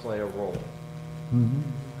to play a role. Mhm.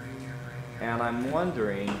 And I'm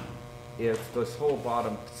wondering if this whole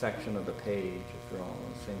bottom section of the page, if you're all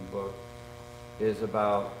in the same book, is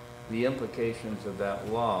about the implications of that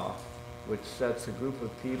law, which sets a group of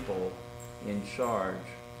people in charge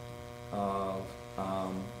of,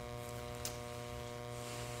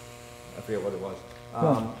 I forget what it was.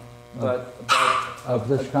 But Of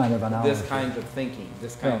this kind of analysis. this kind of thinking,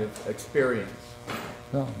 this kind Yeah. of experience.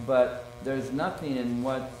 Yeah. But there's nothing in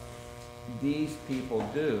what these people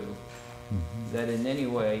do Mhm. that in any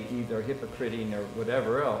way, either hypocriting or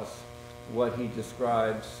whatever else, what he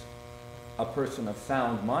describes a person of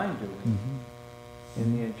sound mind doing Mhm.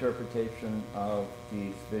 in the interpretation of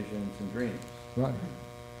these visions and dreams. Right.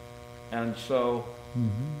 And so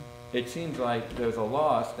Mhm. it seems like there's a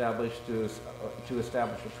law established to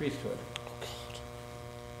establish a priesthood.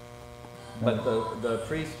 But the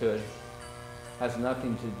priesthood has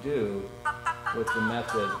nothing to do with the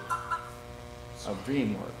method of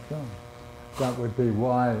dream work. Yeah. That would be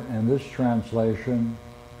why in this translation,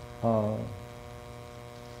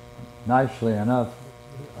 nicely enough,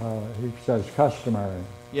 he says customary.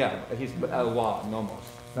 Yeah, he's a law, nomos.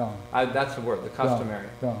 Yeah. That's the word, the customary.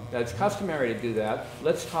 Yeah. It's customary to do that.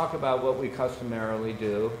 Let's talk about what we customarily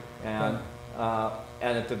do, and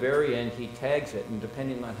at the very end he tags it, and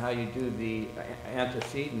depending on how you do the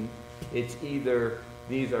antecedent, it's either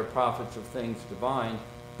these are prophets of things divine,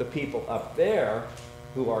 the people up there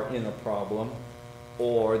who are in a problem,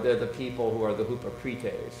 or they're the people who are the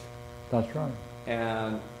hypocrites. That's right.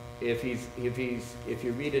 And if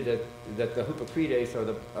you read it that the hypocrites are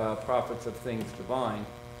the prophets of things divine,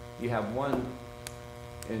 you have one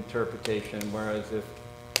interpretation, whereas if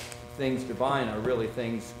things divine are really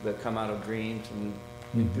things that come out of dreams and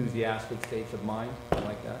enthusiastic states of mind, something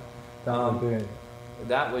like that.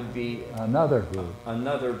 That would be Another group.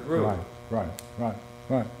 another group. Right.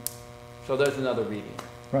 So there's another reading.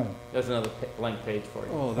 Right. There's another blank page for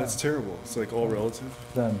you. Oh, that's terrible. It's like all relative.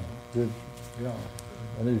 Then, yeah.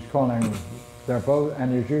 And he's calling, they're both,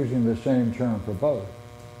 and he's using the same term for both.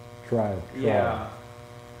 Tribe. Yeah,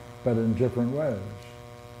 But in different ways.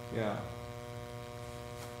 yeah.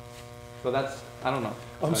 So that's, I don't know.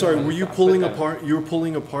 I'm I sorry, don't were you understand. pulling But that- apart, you were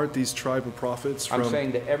pulling apart these tribe of prophets I'm from,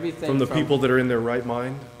 saying that everything from the people that are in their right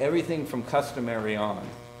mind? Everything from customary on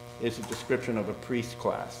is a description of a priest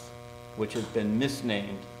class, which has been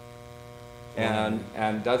misnamed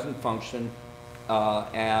and doesn't function,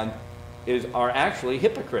 and are actually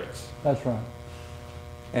hypocrites. That's right.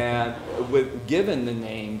 And given the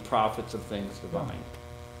name prophets of things divine,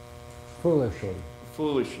 foolishly,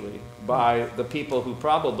 by the people who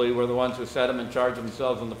probably were the ones who set them in charge of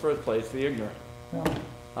themselves in the first place, the ignorant. Yeah.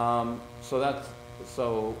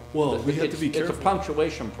 Well, we have to be It's a careful.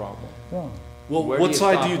 punctuation problem. Yeah. Well, Where what do you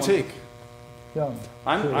side stop do you one- take? Yeah.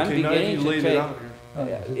 I'm Okay, now beginning you to laid it take, out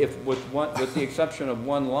here. if with the exception of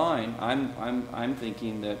one line, I'm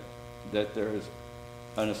thinking that there's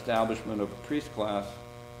an establishment of a priest class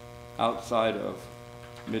outside of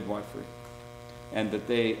midwifery, and that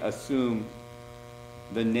they assume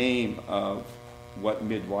the name of what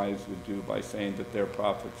midwives would do by saying that they're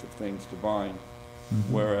prophets of things divine,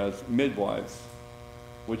 whereas midwives,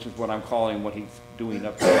 which is what I'm calling what he's doing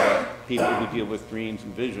up there, people who deal with dreams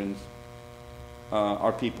and visions,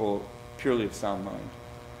 are people purely of sound mind.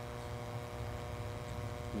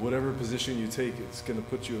 Whatever position you take, it's going to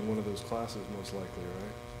put you in one of those classes, most likely,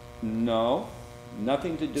 right? No,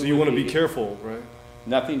 nothing to do with So you want to be the- careful, right?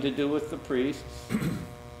 Nothing to do with the priests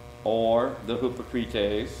or the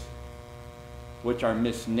hypocrites, which are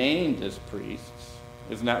misnamed as priests.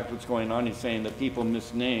 Isn't that what's going on? He's saying that people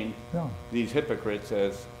misname Yeah. these hypocrites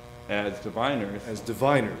as diviners. As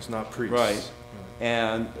diviners, not priests. Right.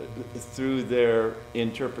 And through their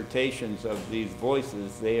interpretations of these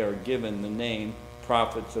voices, they are given the name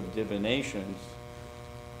prophets of divinations,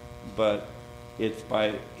 but it's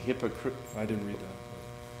by hypocrite. I didn't read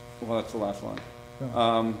that. Well, that's the last line. Yeah.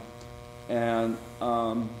 And,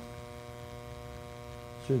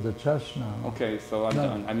 See, the test now. okay, so I'm No.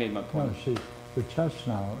 done. I made my No, point. see, the test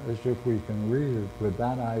now is if we can read it with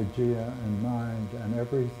that idea in mind and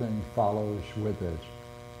everything follows with it,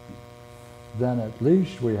 then at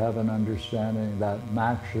least we have an understanding that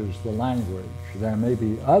matches the language. There may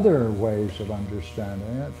be other ways of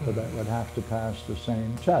understanding it, but that would have to pass the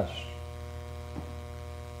same test.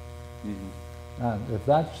 And if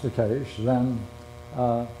that's the case, then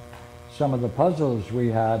some of the puzzles we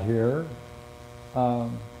had here,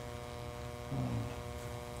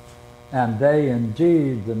 and they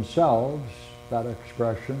indeed themselves, that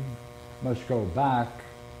expression, must go back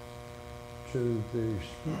to the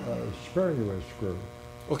spurious group.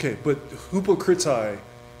 Okay, but hypocritai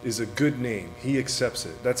is a good name. He accepts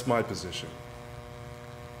it. That's my position.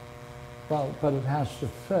 Well, but it has to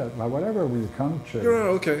fit. Well, whatever we come to. No,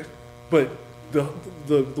 okay. But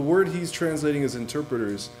the word he's translating as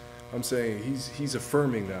interpreters, I'm saying he's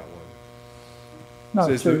affirming that one. No,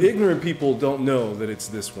 Says so, the ignorant people don't know that it's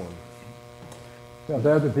this one. yeah,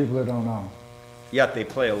 they're the people that don't know. Yet they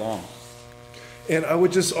play along. And I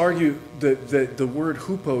would just argue that the word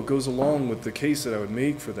hupo goes along with the case that I would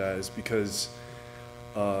make for that is because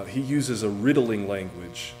he uses a riddling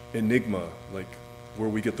language, enigma, like where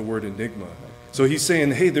we get the word enigma. So he's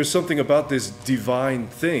saying, hey, there's something about this divine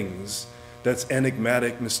things that's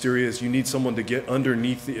enigmatic, mysterious. You need someone to get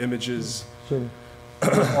underneath the images. See,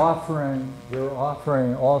 you're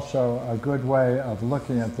offering also a good way of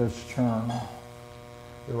looking at this term.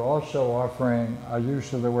 You're also offering a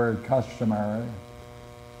use of the word customary.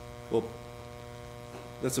 Well,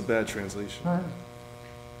 that's a bad translation. Right.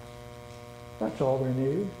 That's all we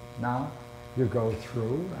need. Now you go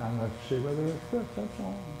through and let's see whether it fits, that's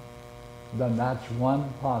all. Then that's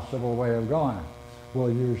one possible way of going.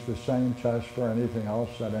 We'll use the same test for anything else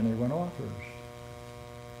that anyone offers.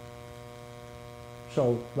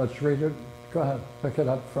 So let's read it. Go ahead, pick it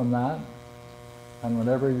up from that. And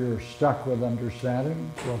whenever you're stuck with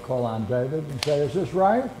understanding, we'll call on David and say, is this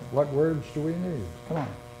right? What words do we need? Come on.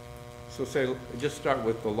 So say, just start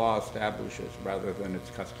with the law establishes rather than its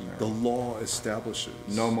customary. The law establishes.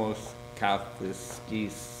 Nomos, kathis,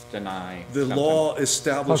 stenai. The law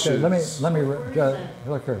establishes. Okay, let me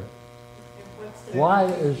look here. Why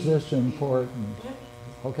is this important?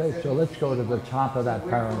 Okay, so let's go to the top of that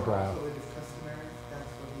paragraph.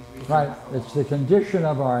 Right, it's the condition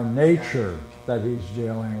of our nature that he's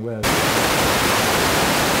dealing with.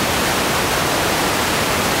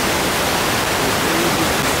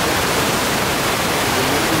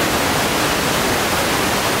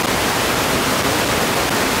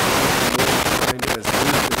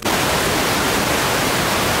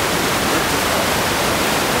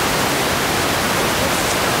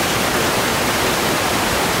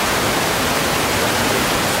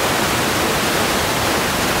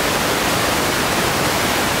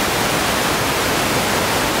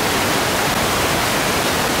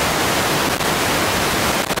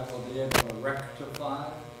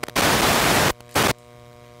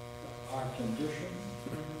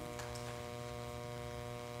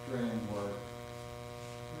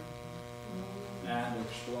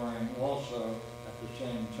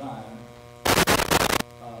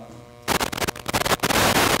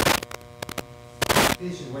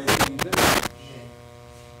 Waking visions.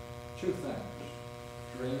 Two things,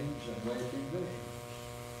 dreams and waking visions.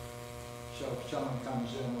 So if someone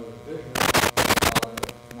comes in with a vision, well,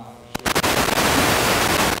 it's not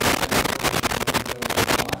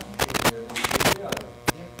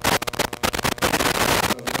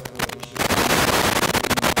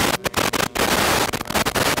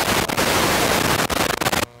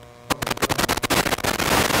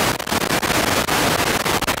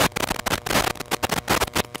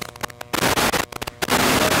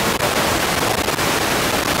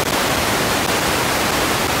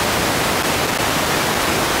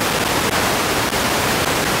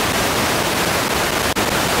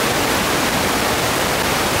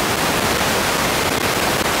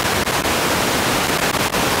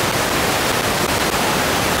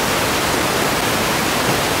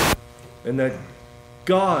And that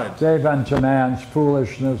God gave unto man's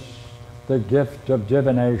foolishness the gift of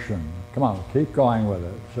divination. Come on, keep going with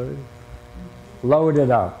it. See? Load it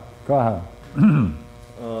up. Go ahead.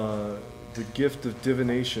 The gift of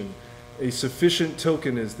divination. A sufficient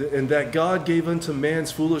token is and that God gave unto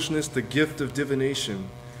man's foolishness the gift of divination.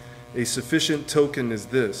 A sufficient token is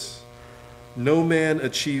this. No man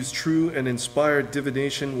achieves true and inspired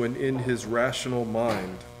divination when in his rational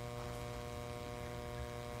mind,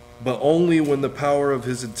 but only when the power of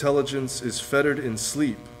his intelligence is fettered in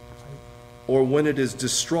sleep, or when it is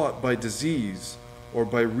distraught by disease, or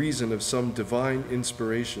by reason of some divine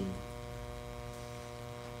inspiration.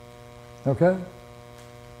 Okay?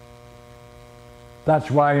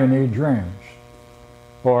 That's why you need dreams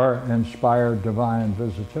or inspired divine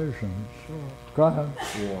visitations. Go ahead.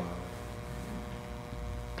 Wow.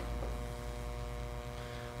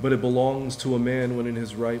 But it belongs to a man when in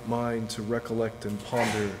his right mind to recollect and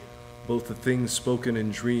ponder both the things spoken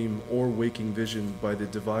in dream or waking vision by the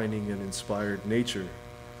divining and inspired nature,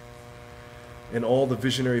 and all the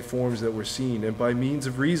visionary forms that were seen, and by means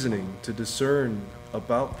of reasoning to discern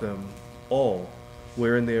about them all,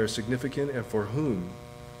 wherein they are significant and for whom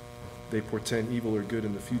they portend evil or good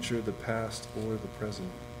in the future, the past, or the present.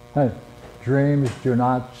 Hey, dreams do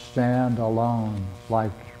not stand alone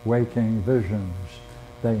like waking visions.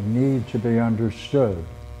 They need to be understood,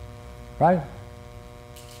 right?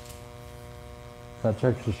 That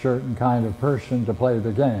takes a certain kind of person to play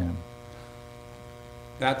the game.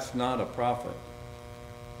 That's not a prophet.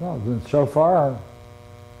 Well, then so far,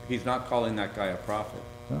 He's not calling that guy a prophet.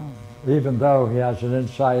 well, even though he has an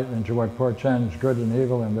insight into what portends good and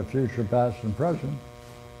evil in the future, past, and present.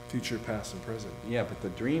 Future, past, and present. Yeah, but the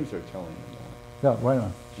dreams are telling him Yeah, wait a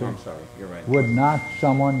minute. that. No, I'm sorry, you're right. Would not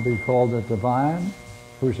someone be called a divine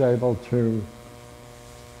who's able to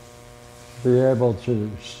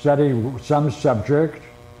study some subject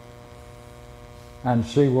and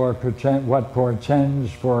see what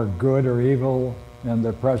portends for good or evil in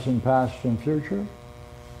the present, past, and future?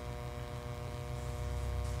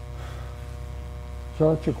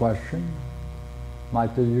 So it's a question.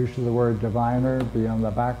 Might the use of the word diviner be in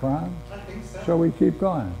the background? I think so. So we keep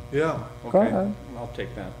going. Yeah. Go Okay, ahead. I'll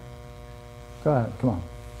take that. Go ahead, come on.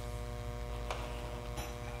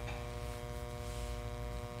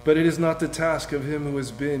 But it is not the task of him who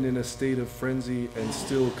has been in a state of frenzy and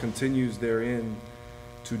still continues therein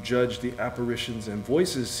to judge the apparitions and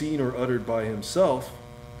voices seen or uttered by himself.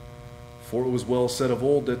 For it was well said of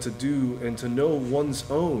old that to do and to know one's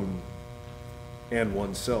own and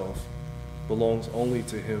oneself belongs only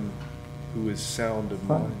to him who is sound of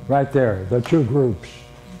mind. Right there, the two groups.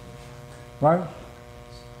 Right?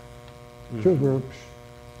 Two groups.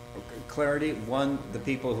 Okay, clarity, one, the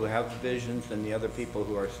people who have visions, and the other people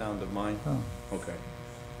who are sound of mind? Oh. Okay.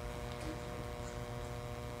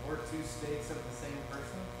 Or two states of the same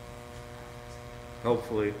person?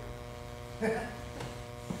 Hopefully.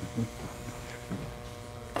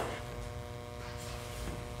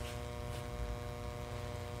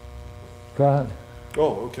 Go ahead.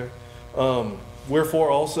 Oh, okay. Wherefore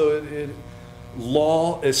also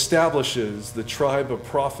law establishes the tribe of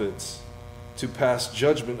prophets to pass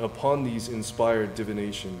judgment upon these inspired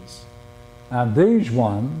divinations. And these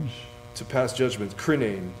ones, To pass judgment,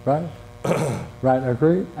 krinane. right? Right,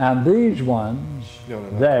 agree? And these ones, No.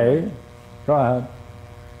 they, go ahead.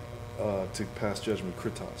 To pass judgment,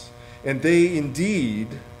 kritos. And they indeed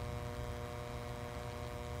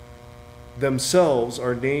themselves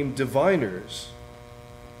are named diviners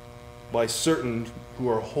by certain who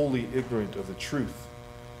are wholly ignorant of the truth,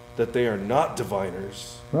 that they are not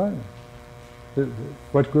diviners. Right.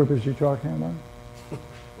 What group is he talking about?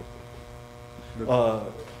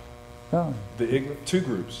 Yeah, Two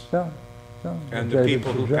groups. yeah, yeah. And the David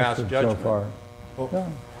people who pass suggested judgment. So far. Oh. Yeah,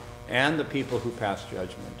 And the people who pass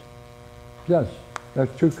judgment. yes, there's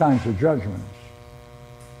two kinds of judgments.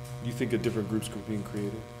 You think a different group's being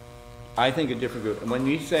created? I think a different group. And when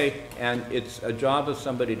you say, and it's a job of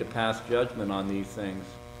somebody to pass judgment on these things,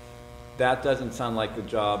 that doesn't sound like the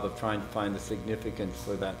job of trying to find the significance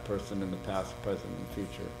for that person in the past, present, and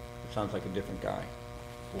future. It sounds like a different guy.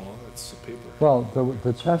 Well, that's a paper. Well,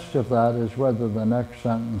 the test of that is whether the next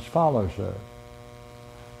sentence follows it.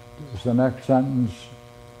 Is the next sentence,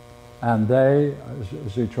 and they,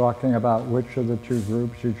 is he talking about which of the two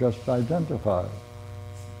groups he just identified?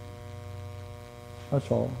 That's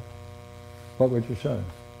all. What would you say?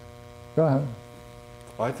 Go ahead.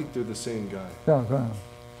 I think they're the same guy. Yeah, go ahead.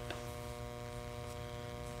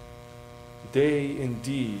 They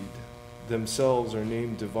indeed themselves are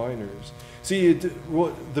named diviners. See,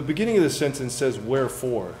 the beginning of the sentence says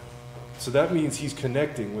wherefore. So that means he's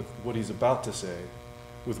connecting with what he's about to say,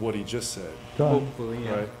 with what he just said. Go ahead. Hopefully,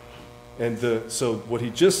 yeah. Right? And so what he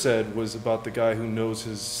just said was about the guy who knows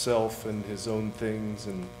his self and his own things,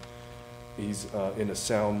 and he's in a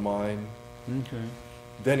sound mind. Okay.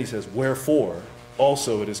 Then he says, wherefore,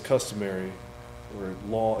 also it is customary, or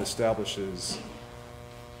law establishes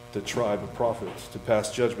the tribe of prophets to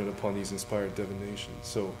pass judgment upon these inspired divinations.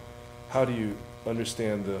 So how do you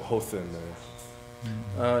understand the hothen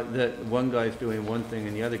there? That one guy's doing one thing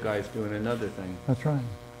and the other guy's doing another thing. That's right.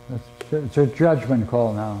 It's a judgment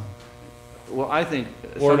call now. well, I think.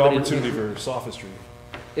 Or an somebody- opportunity for sophistry.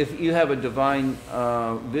 If you have a divine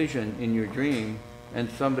vision in your dream, and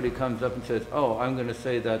somebody comes up and says, oh, I'm going to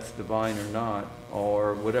say that's divine or not,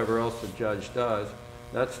 or whatever else the judge does,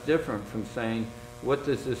 that's different from saying, what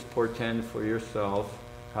does this portend for yourself?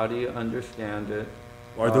 How do you understand it?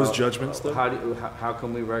 Are those judgments, though? How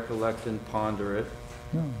can we recollect and ponder it?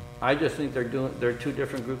 No, I just think they're two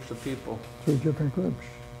different groups of people. two different groups.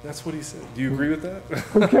 That's what he said. Do you agree with that?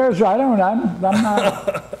 Who cares? I'm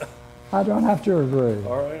not, I don't have to agree.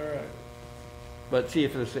 All right. But see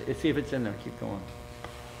if it's in there. Keep going.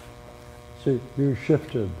 See, you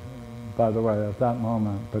shifted, by the way, at that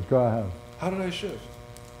moment, but go ahead. How did I shift?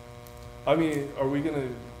 I mean, are we going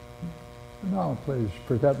to... No, please,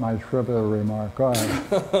 forget my trivial remark. Go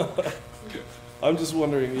ahead. I'm just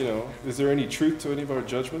wondering, is there any truth to any of our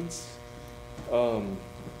judgments?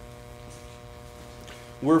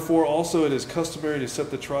 Wherefore also it is customary to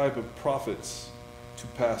set the tribe of prophets to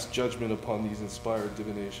pass judgment upon these inspired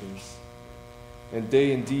divinations. And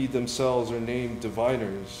they indeed themselves are named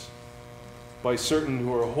diviners by certain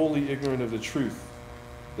who are wholly ignorant of the truth,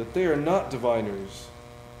 that they are not diviners,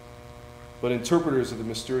 but interpreters of the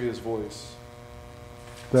mysterious voice.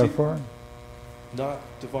 Therefore? Not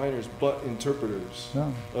diviners, but interpreters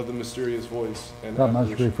No. of the mysterious voice. And That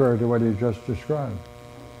must apparition. refer to what he just described.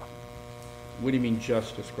 What do you mean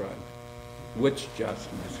just described? Which just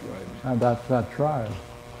described? And that's that tribe.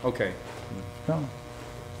 Okay. No.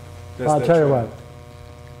 That's I'll that tell you tribe. what,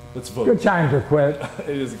 Let's vote. good time to quit,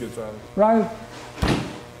 It is a good time. right?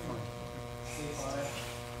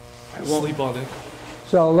 Sleep on it.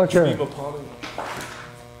 So look Dream here, upon it.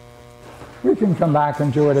 we can come back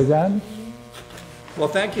and do it again, Well,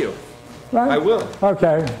 thank you. right? I will.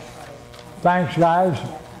 Okay. Thanks, guys.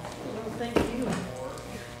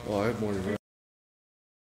 Well, I have more to do.